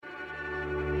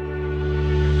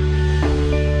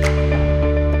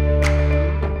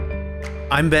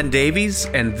I'm Ben Davies,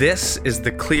 and this is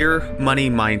the Clear Money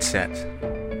Mindset.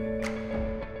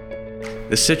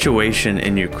 The situation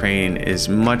in Ukraine is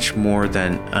much more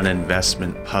than an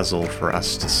investment puzzle for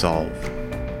us to solve.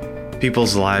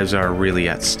 People's lives are really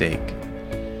at stake.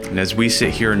 And as we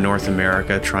sit here in North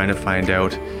America trying to find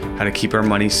out how to keep our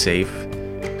money safe,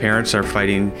 parents are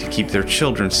fighting to keep their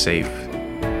children safe.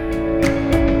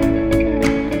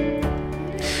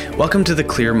 Welcome to the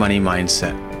Clear Money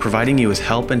Mindset, providing you with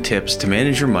help and tips to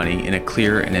manage your money in a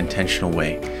clear and intentional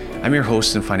way. I'm your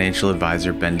host and financial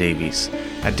advisor, Ben Davies.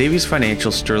 At Davies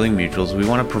Financial Sterling Mutuals, we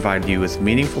want to provide you with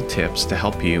meaningful tips to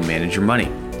help you manage your money.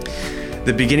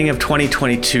 The beginning of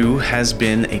 2022 has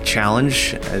been a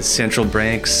challenge as central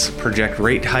banks project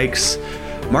rate hikes.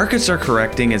 Markets are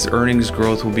correcting as earnings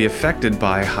growth will be affected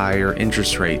by higher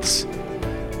interest rates.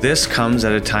 This comes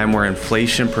at a time where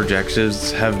inflation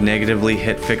projections have negatively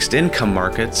hit fixed income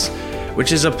markets,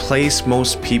 which is a place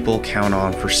most people count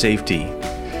on for safety.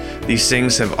 These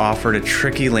things have offered a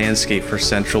tricky landscape for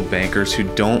central bankers who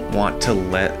don't want to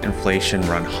let inflation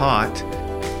run hot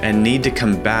and need to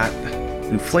combat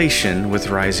inflation with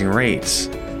rising rates.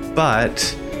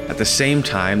 But at the same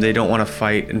time, they don't want to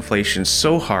fight inflation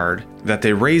so hard that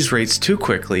they raise rates too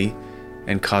quickly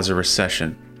and cause a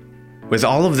recession. With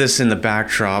all of this in the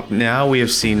backdrop, now we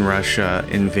have seen Russia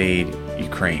invade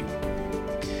Ukraine.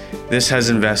 This has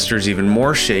investors even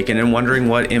more shaken and wondering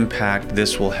what impact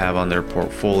this will have on their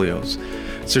portfolios.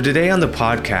 So today on the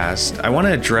podcast, I want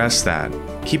to address that,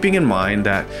 keeping in mind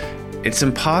that it's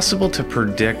impossible to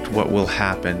predict what will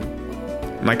happen.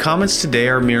 My comments today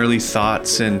are merely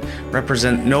thoughts and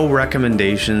represent no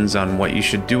recommendations on what you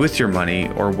should do with your money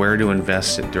or where to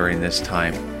invest it during this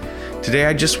time. Today,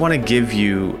 I just want to give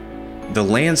you the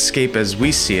landscape as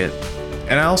we see it,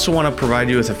 and I also want to provide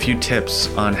you with a few tips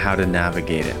on how to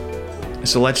navigate it.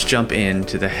 So let's jump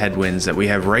into the headwinds that we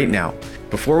have right now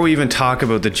before we even talk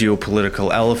about the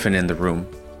geopolitical elephant in the room.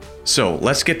 So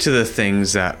let's get to the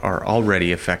things that are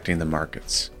already affecting the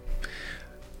markets.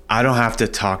 I don't have to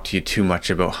talk to you too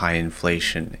much about high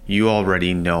inflation. You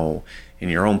already know in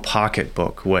your own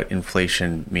pocketbook what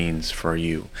inflation means for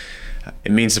you.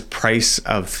 It means the price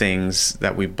of things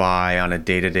that we buy on a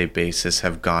day-to-day basis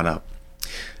have gone up.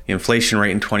 The inflation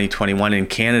rate in 2021 in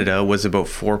Canada was about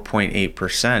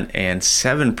 4.8% and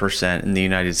 7% in the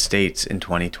United States in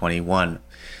 2021.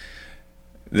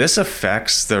 This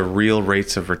affects the real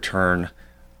rates of return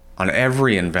on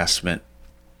every investment.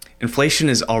 Inflation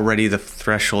is already the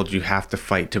threshold you have to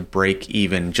fight to break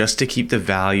even just to keep the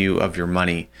value of your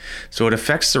money. So it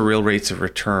affects the real rates of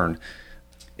return.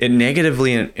 It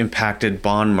negatively impacted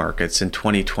bond markets in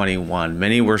 2021.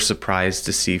 Many were surprised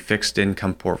to see fixed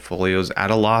income portfolios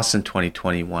at a loss in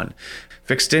 2021.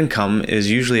 Fixed income is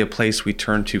usually a place we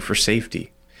turn to for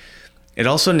safety. It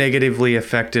also negatively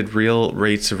affected real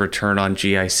rates of return on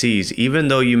GICs. Even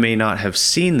though you may not have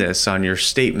seen this on your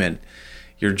statement,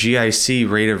 your GIC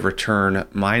rate of return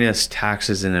minus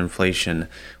taxes and inflation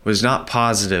was not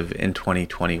positive in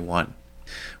 2021.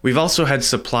 We've also had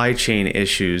supply chain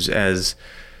issues as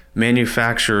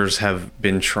manufacturers have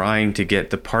been trying to get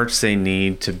the parts they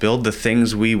need to build the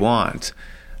things we want.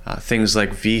 Things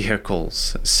like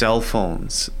vehicles, cell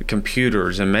phones,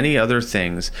 computers, and many other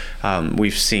things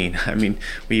we've seen. I mean,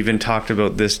 we even talked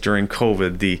about this during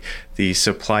COVID, the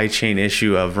supply chain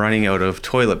issue of running out of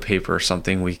toilet paper,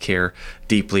 something we care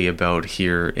deeply about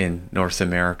here in North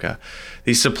America.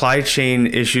 These supply chain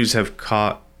issues have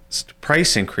caused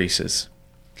price increases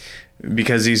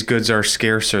because these goods are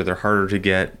scarcer, they're harder to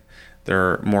get,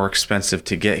 they're more expensive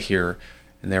to get here,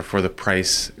 and therefore the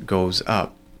price goes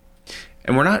up.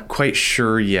 And we're not quite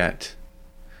sure yet,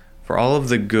 for all of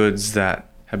the goods that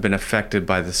have been affected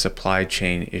by the supply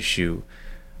chain issue,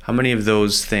 how many of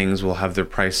those things will have their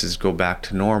prices go back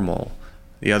to normal.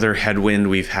 The other headwind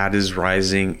we've had is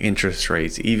rising interest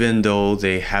rates, even though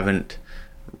they haven't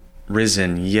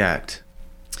risen yet.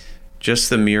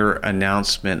 Just the mere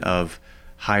announcement of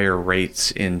higher rates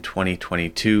in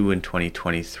 2022 and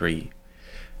 2023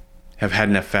 have had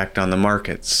an effect on the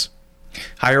markets.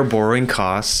 Higher borrowing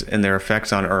costs and their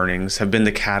effects on earnings have been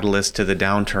the catalyst to the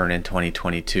downturn in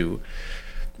 2022.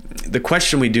 The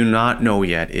question we do not know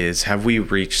yet is, have we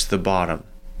reached the bottom?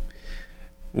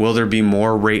 Will there be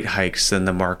more rate hikes than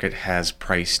the market has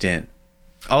priced in?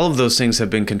 All of those things have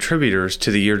been contributors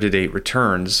to the year-to-date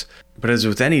returns, but as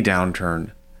with any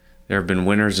downturn, there have been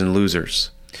winners and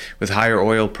losers. With higher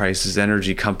oil prices,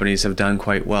 energy companies have done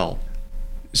quite well.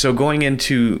 So going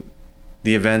into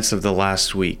the events of the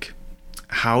last week,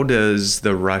 how does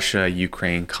the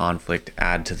Russia-Ukraine conflict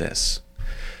add to this?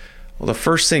 Well, the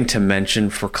first thing to mention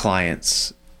for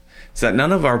clients is that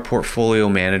none of our portfolio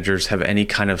managers have any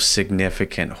kind of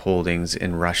significant holdings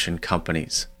in Russian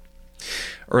companies.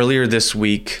 Earlier this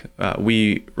week,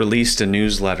 we released a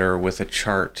newsletter with a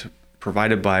chart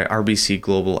provided by RBC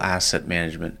Global Asset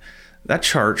Management. That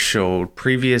chart showed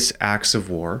previous acts of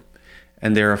war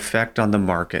and their effect on the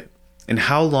market and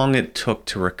how long it took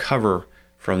to recover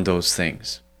from those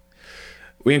things.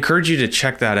 We encourage you to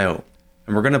check that out,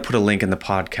 and we're going to put a link in the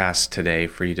podcast today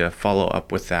for you to follow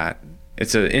up with that.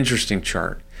 It's an interesting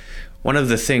chart. One of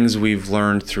the things we've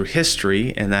learned through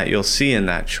history, and that you'll see in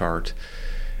that chart,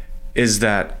 is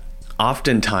that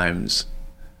oftentimes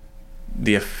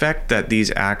the effect that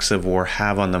these acts of war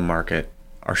have on the market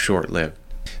are short-lived.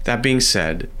 That being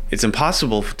said, it's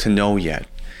impossible to know yet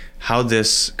how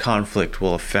this conflict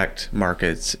will affect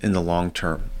markets in the long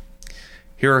term.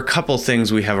 Here are a couple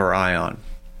things we have our eye on.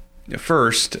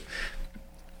 First,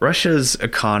 Russia's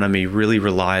economy really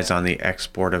relies on the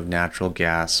export of natural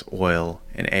gas, oil,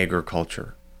 and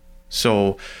agriculture.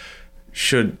 So,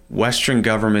 should Western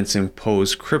governments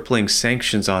impose crippling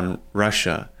sanctions on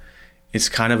Russia, it's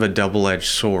kind of a double-edged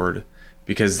sword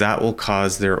because that will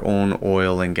cause their own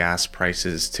oil and gas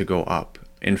prices to go up.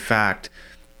 In fact,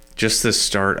 just the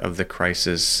start of the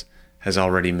crisis has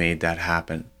already made that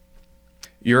happen.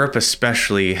 Europe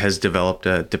especially has developed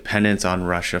a dependence on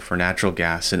Russia for natural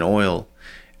gas and oil,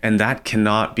 and that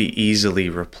cannot be easily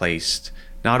replaced,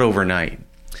 not overnight.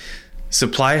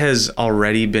 Supply has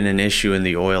already been an issue in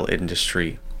the oil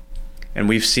industry, and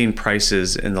we've seen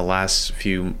prices in the last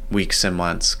few weeks and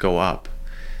months go up.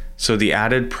 So the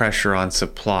added pressure on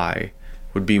supply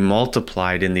would be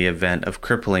multiplied in the event of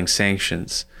crippling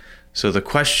sanctions. So the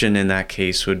question in that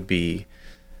case would be,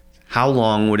 how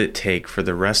long would it take for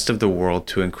the rest of the world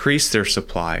to increase their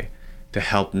supply to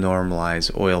help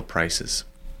normalize oil prices?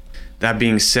 That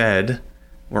being said,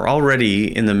 we're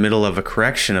already in the middle of a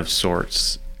correction of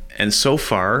sorts. And so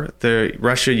far, the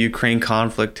Russia-Ukraine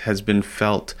conflict has been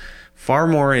felt far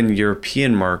more in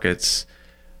European markets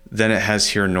than it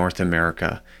has here in North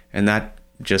America. And that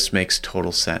just makes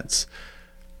total sense.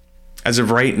 As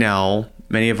of right now,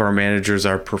 many of our managers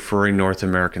are preferring North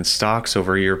American stocks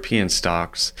over European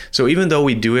stocks. So even though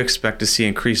we do expect to see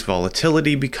increased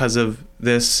volatility because of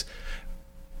this,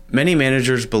 many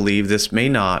managers believe this may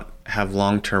not have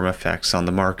long-term effects on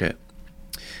the market.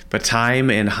 But time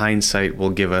and hindsight will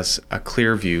give us a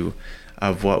clear view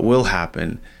of what will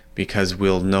happen because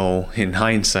we'll know in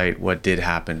hindsight what did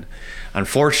happen.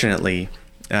 Unfortunately,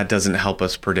 that doesn't help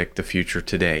us predict the future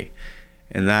today.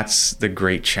 And that's the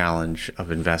great challenge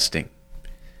of investing.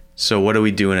 So what do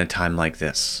we do in a time like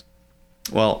this?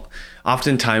 Well,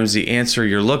 oftentimes the answer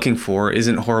you're looking for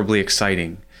isn't horribly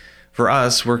exciting. For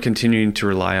us, we're continuing to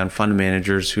rely on fund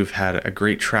managers who've had a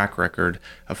great track record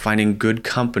of finding good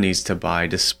companies to buy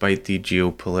despite the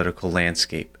geopolitical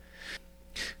landscape.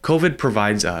 COVID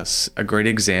provides us a great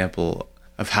example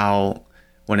of how,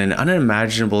 when an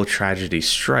unimaginable tragedy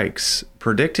strikes,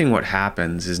 predicting what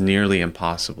happens is nearly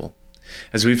impossible.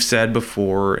 As we've said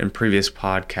before in previous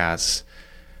podcasts,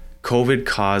 COVID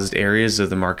caused areas of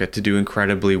the market to do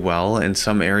incredibly well, and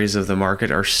some areas of the market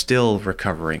are still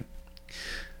recovering.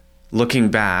 Looking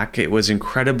back, it was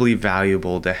incredibly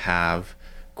valuable to have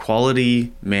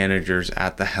quality managers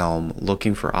at the helm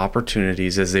looking for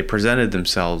opportunities as they presented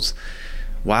themselves,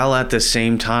 while at the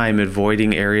same time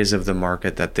avoiding areas of the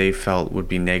market that they felt would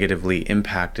be negatively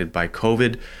impacted by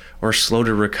COVID or slow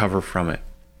to recover from it.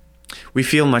 We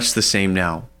feel much the same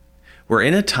now. We're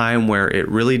in a time where it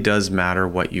really does matter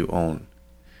what you own,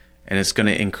 and it's going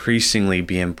to increasingly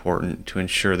be important to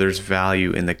ensure there's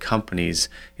value in the companies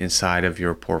inside of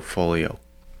your portfolio.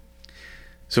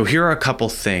 So here are a couple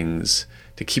things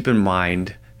to keep in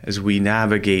mind as we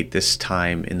navigate this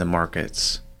time in the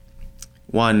markets.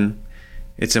 One,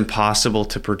 it's impossible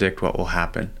to predict what will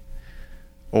happen.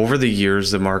 Over the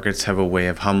years, the markets have a way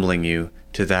of humbling you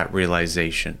to that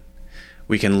realization.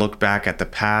 We can look back at the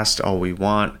past all we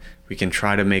want. We can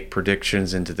try to make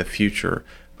predictions into the future,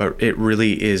 but it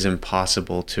really is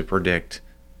impossible to predict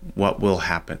what will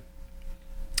happen.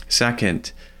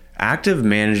 Second, active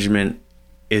management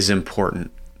is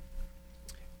important.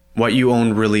 What you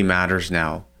own really matters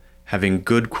now. Having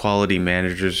good quality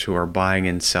managers who are buying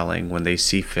and selling when they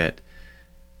see fit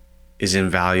is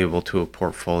invaluable to a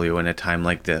portfolio in a time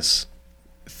like this.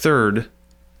 Third,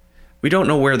 we don't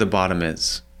know where the bottom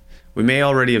is. We may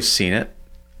already have seen it,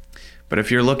 but if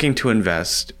you're looking to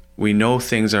invest, we know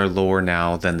things are lower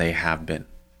now than they have been.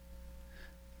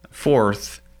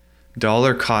 Fourth,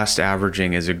 dollar cost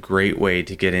averaging is a great way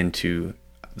to get into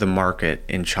the market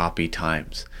in choppy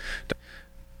times.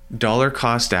 Dollar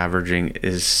cost averaging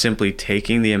is simply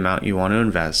taking the amount you want to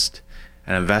invest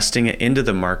and investing it into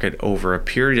the market over a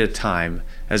period of time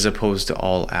as opposed to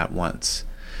all at once.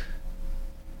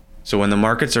 So when the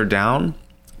markets are down,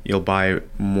 you'll buy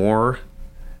more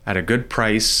at a good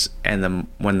price, and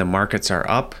when the markets are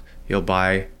up, you'll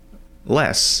buy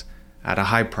less at a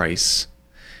high price.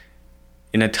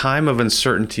 In a time of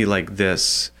uncertainty like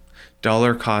this,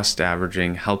 dollar cost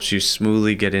averaging helps you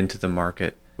smoothly get into the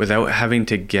market without having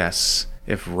to guess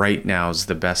if right now is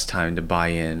the best time to buy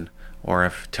in, or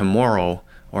if tomorrow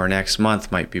or next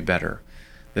month might be better.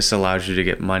 This allows you to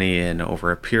get money in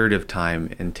over a period of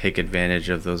time and take advantage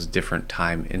of those different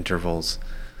time intervals.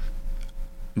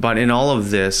 But in all of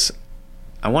this,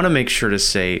 I want to make sure to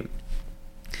say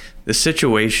the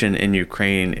situation in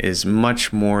Ukraine is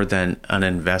much more than an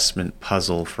investment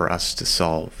puzzle for us to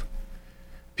solve.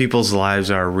 People's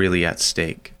lives are really at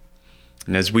stake.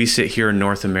 And as we sit here in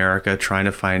North America trying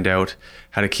to find out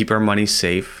how to keep our money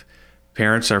safe,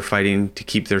 parents are fighting to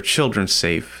keep their children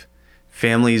safe,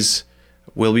 families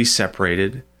will be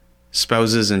separated,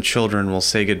 spouses and children will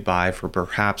say goodbye for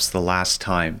perhaps the last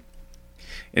time.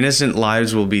 Innocent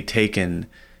lives will be taken,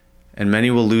 and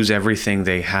many will lose everything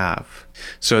they have.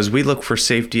 So as we look for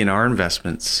safety in our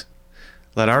investments,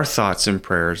 let our thoughts and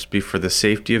prayers be for the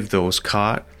safety of those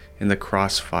caught in the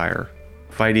crossfire,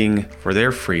 fighting for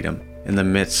their freedom in the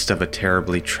midst of a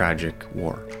terribly tragic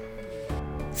war.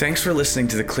 Thanks for listening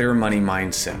to the Clear Money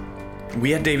Mindset.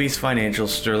 We at Davies Financial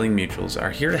Sterling Mutuals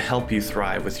are here to help you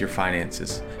thrive with your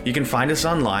finances. You can find us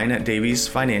online at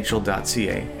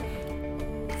daviesfinancial.ca.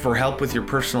 For help with your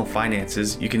personal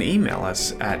finances, you can email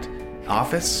us at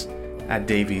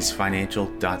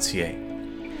office@daviesfinancial.ca.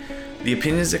 The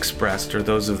opinions expressed are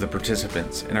those of the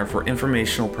participants and are for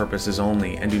informational purposes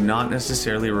only and do not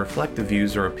necessarily reflect the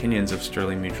views or opinions of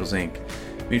Sterling Mutuals Inc.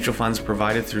 Mutual funds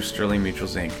provided through Sterling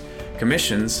Mutuals Inc.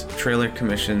 Commissions, trailer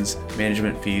commissions,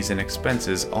 management fees, and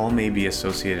expenses all may be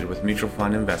associated with mutual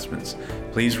fund investments.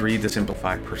 Please read the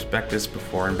simplified prospectus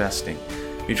before investing.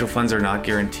 Mutual funds are not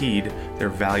guaranteed, their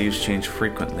values change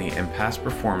frequently, and past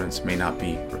performance may not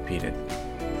be repeated.